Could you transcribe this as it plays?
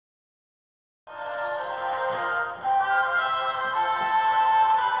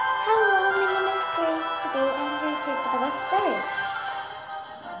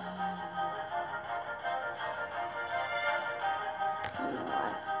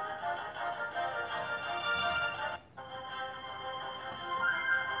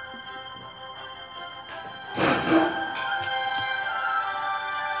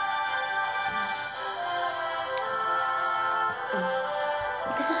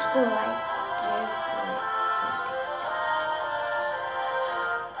of the light, there's light.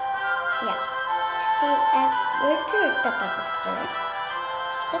 Yeah. And we're to the top of the story.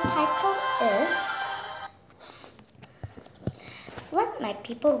 The title is Let My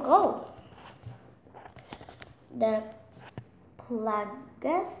People Go. The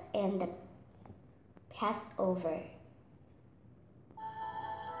Plagues and the Passover.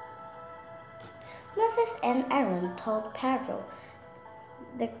 Moses and Aaron told Pharaoh,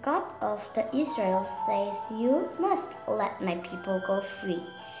 "The God of the Israel says you must let my people go free.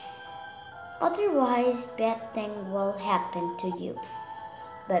 Otherwise, bad things will happen to you."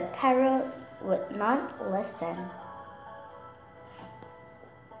 But Pharaoh would not listen.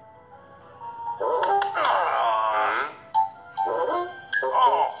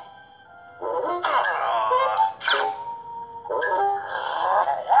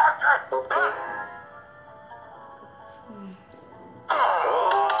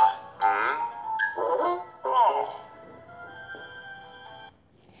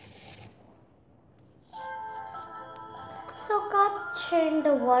 So God turned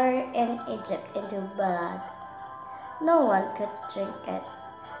the water in Egypt into blood. No one could drink it.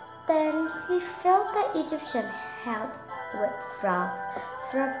 Then he filled the Egyptian house with frogs.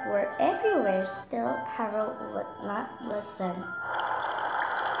 Frogs were everywhere, still Pharaoh would not listen.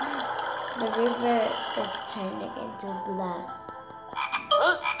 The river is turning into blood.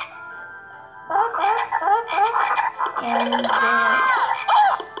 And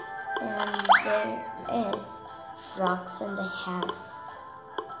there is frogs in the house.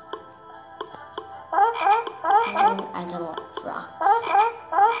 And I don't want frogs.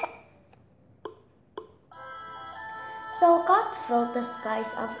 So God filled the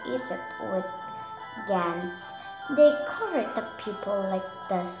skies of Egypt with gants. They covered the people like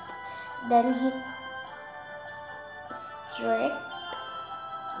dust. Then he struck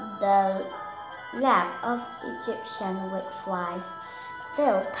the lap of Egyptians with flies.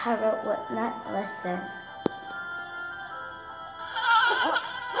 Still Pharaoh would not listen.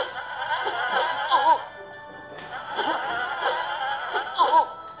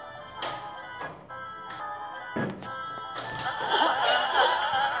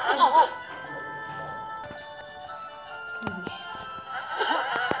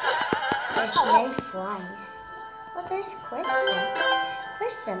 There's many flies. But there's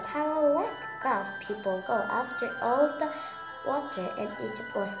question. How will let God's people go after all the water in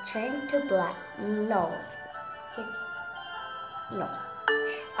Egypt was turned to blood? No.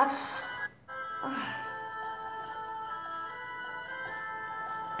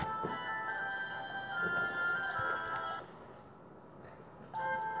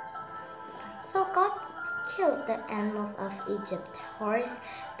 So God killed the animals of Egypt: horse,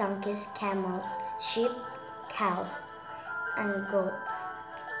 donkeys, camels, sheep, cows, and goats.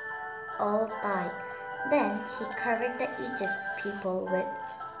 All died. Then he covered the Egypt's people with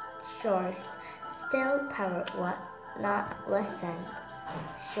shores. Still Pharaoh would not listen.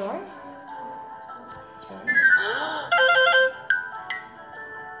 Shore?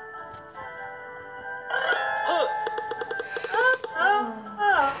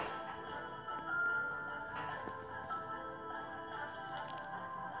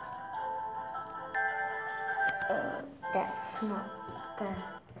 That's not good.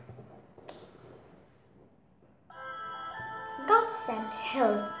 God sent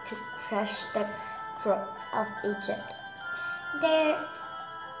hails to crush the crops of Egypt. Their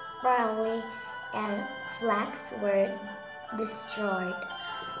barley and flax were destroyed.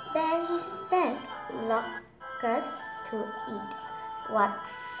 Then he sent locusts to eat what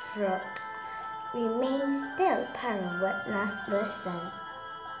fruit remained. Still Pharaoh would not listen.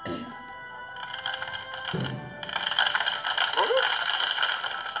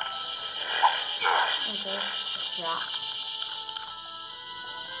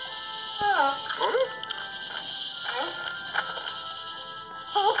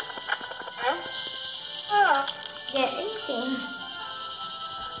 They're eating.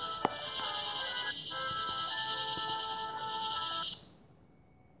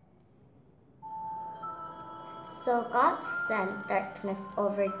 So God sent darkness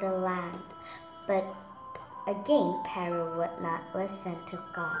over the land, but again Pharaoh would not listen to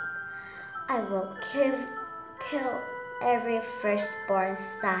God. "I will kill every firstborn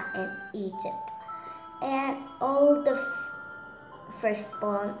son in Egypt, and all the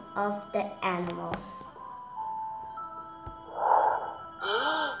firstborn of the animals."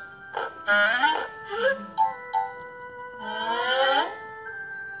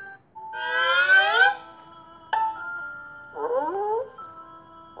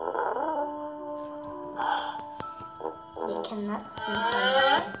 You cannot see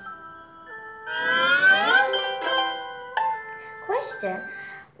her. Question: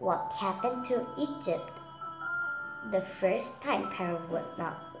 what happened to Egypt the first time Pharaoh would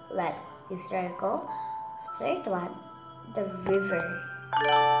not let Israel go? Third one, the river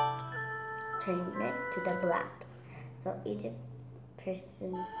turned it to the blood, so Egypt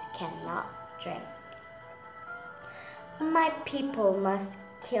persons cannot drink. My people must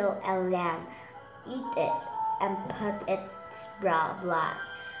kill a lamb, eat it, and put its blood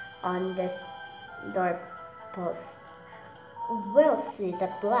on the doorpost. Will see the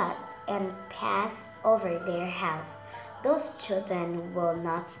blood and pass over their house. Those children will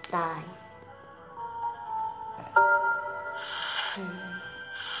not die.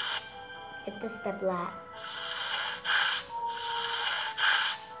 It is the blood.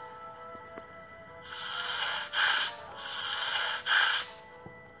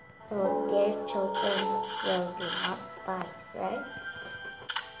 So their children will not die, right?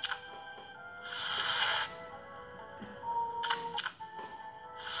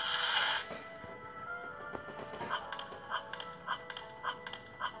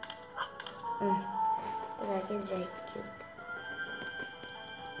 The dog is very cute.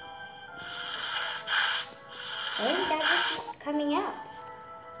 And that is coming out.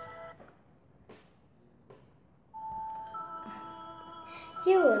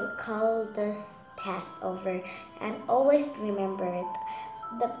 You will call this Passover and always remember it.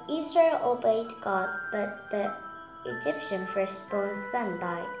 The Israel obeyed God, but the Egyptian firstborn son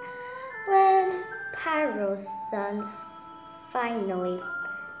died. When Pharaoh's son finally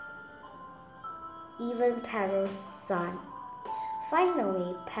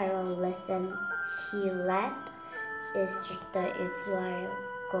Pharaoh listened, he let Israel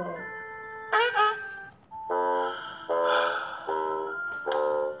go.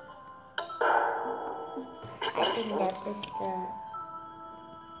 I think that is the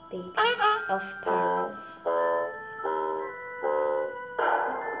baby of Pharaoh's.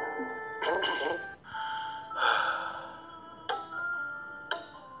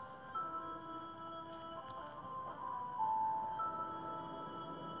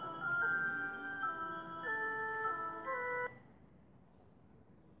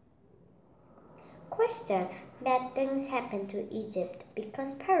 Question: bad things happened to Egypt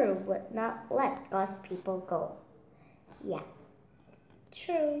because Pharaoh would not let God's people go. Yeah,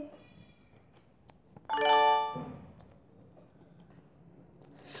 true.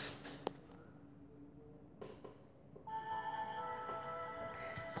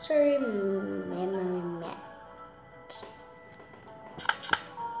 Story memory match.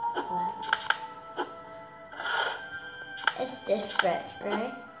 Wow. It's different,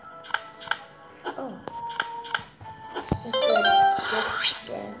 right? Oh, it's like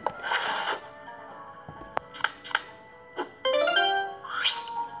different.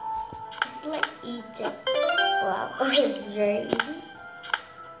 It's like Egypt. Wow, it's very easy.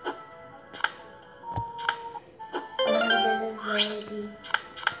 This is already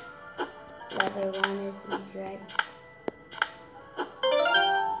level 1 is easy, right?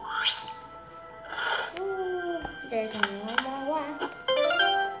 Ooh, there's only one more left.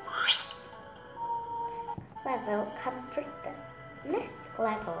 Level completed. Next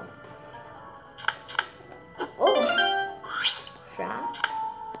level. Oh, frog.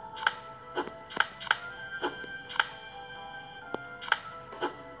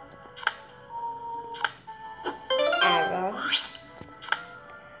 Aaron,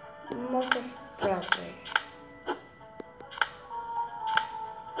 Moses' brother,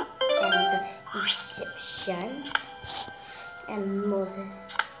 and the Egyptian, and Moses.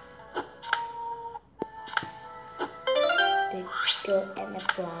 The goat and the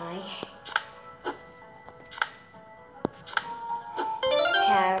fly.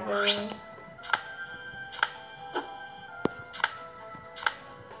 Carol.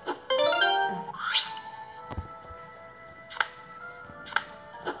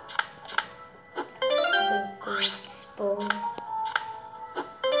 The goat's bone.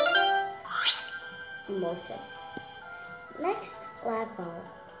 Moses. Next level.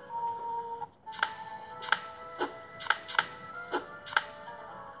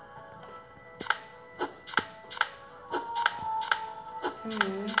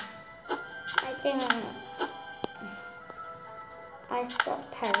 I think I saw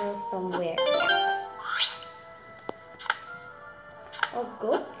Pharaoh somewhere. Yeah. Oh,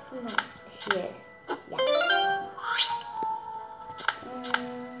 goat's not here. Yeah.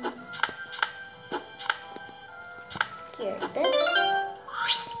 Here, this.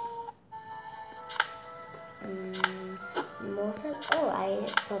 Moses. Oh, I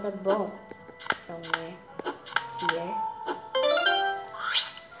saw the bone somewhere here.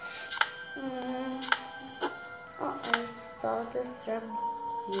 Oh, I saw this from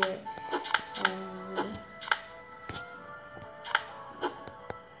here.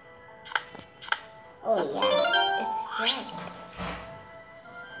 Oh yeah, it's right.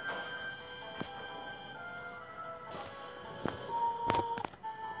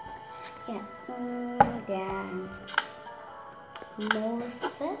 Yeah. Then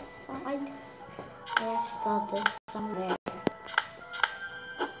Moses. I have saw this somewhere.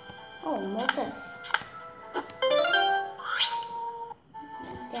 Oh, Moses.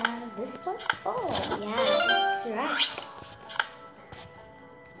 Then this one. Oh yeah, that's right.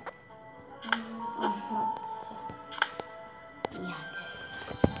 Oh, not this one. Yeah, this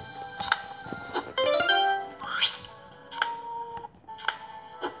one.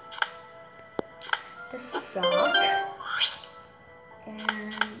 The frog and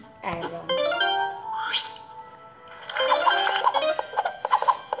Aaron.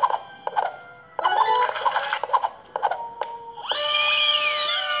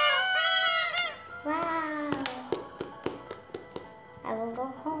 Wow! I will go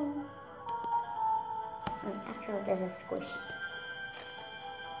home. Actually, this is squishy.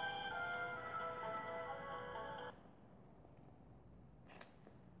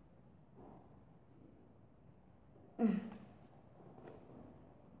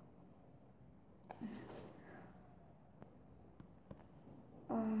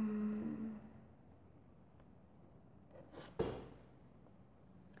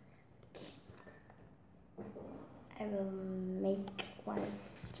 I will make one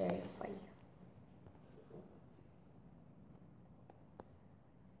story for you.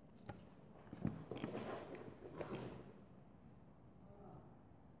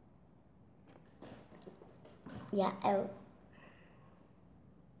 Yeah,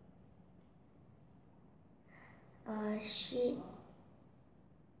 she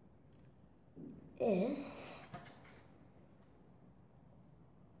is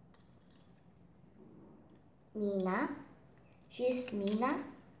Mina. She's Mina,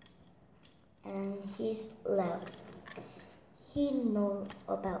 and he's Leo. He knows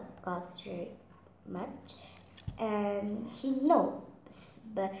about God very much, and he knows,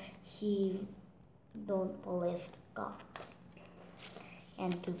 but he don't believe God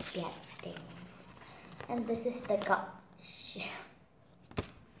and do bad things. And this is the God.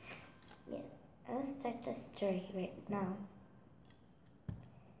 Yeah, I'll start the story right now.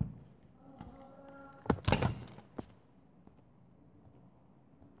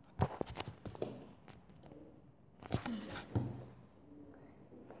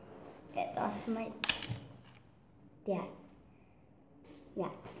 It was my dad. Yeah.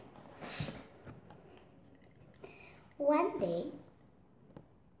 One day,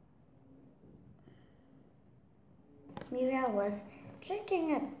 Mira was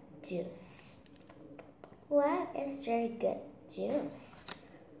drinking a juice. Wow, it's very good juice.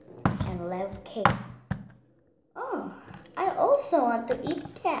 And Leo came. Oh, I also want to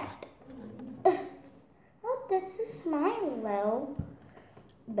eat that. Oh, this is my Leo.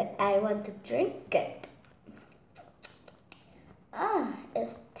 But I want to drink it.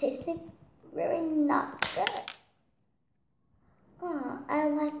 It's tasting very not good. I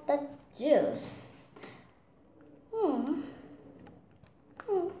like the juice.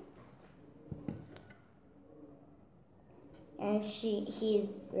 And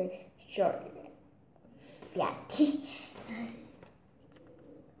he's very short, fatty.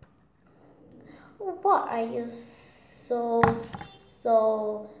 What are you so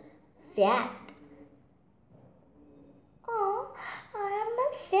fat? Oh, I am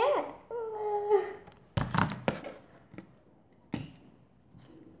not fat.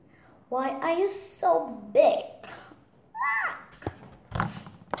 Why are you so big?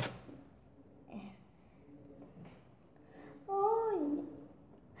 Oh,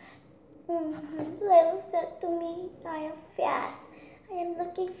 Leo said to me, I am fat. I am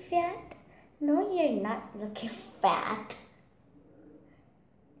looking fat. No, you're not looking fat.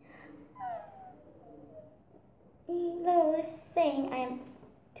 Leo is saying I am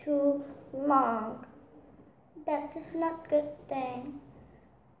too long. That is not good thing.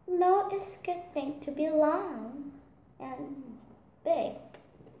 No, it's good thing to be long and big.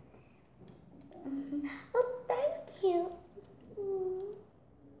 Oh, thank you.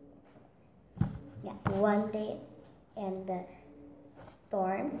 Yeah, one day, and the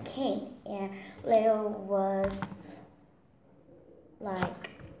storm came, and Leo was like,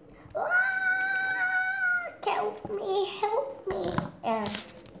 help me, and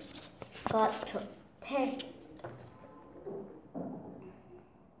God protect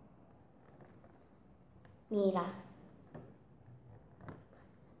Mira.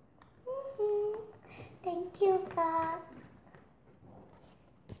 Thank you, God.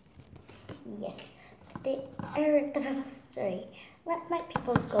 Yes, today I read the Bible story. Let my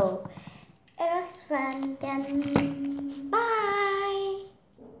people go. It was fun. Then bye.